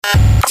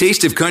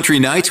Taste of Country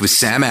Nights with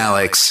Sam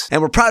Alex.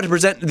 And we're proud to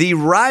present the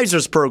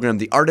Risers program,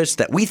 the artists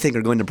that we think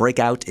are going to break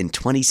out in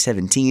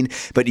 2017.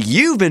 But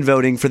you've been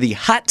voting for the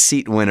hot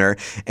seat winner,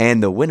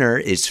 and the winner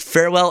is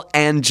Farewell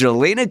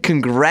Angelina.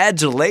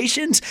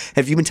 Congratulations.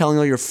 Have you been telling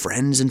all your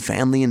friends and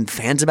family and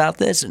fans about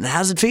this? And how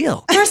does it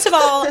feel? First of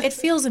all, it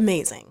feels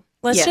amazing.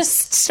 Let's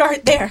just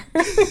start there.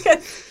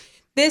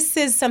 This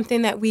is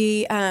something that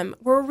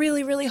we're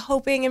really, really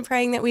hoping and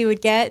praying that we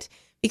would get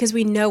because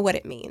we know what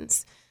it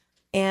means.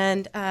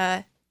 And,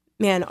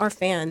 man, our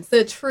fans.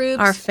 The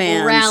troops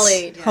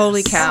rallied.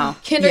 Holy cow.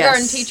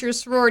 Kindergarten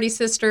teachers, sorority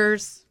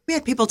sisters. We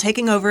had people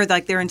taking over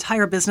like their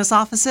entire business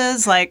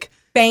offices, like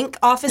bank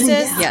offices.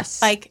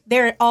 Yes. Like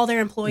all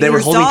their employees. They were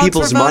holding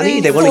people's money.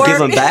 They want to give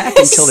them back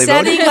until they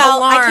voted.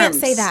 Well, I can't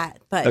say that.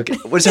 But Okay.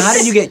 Well, so how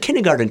did you get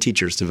kindergarten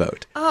teachers to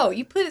vote? Oh,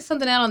 you put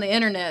something out on the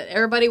internet.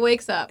 Everybody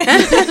wakes up.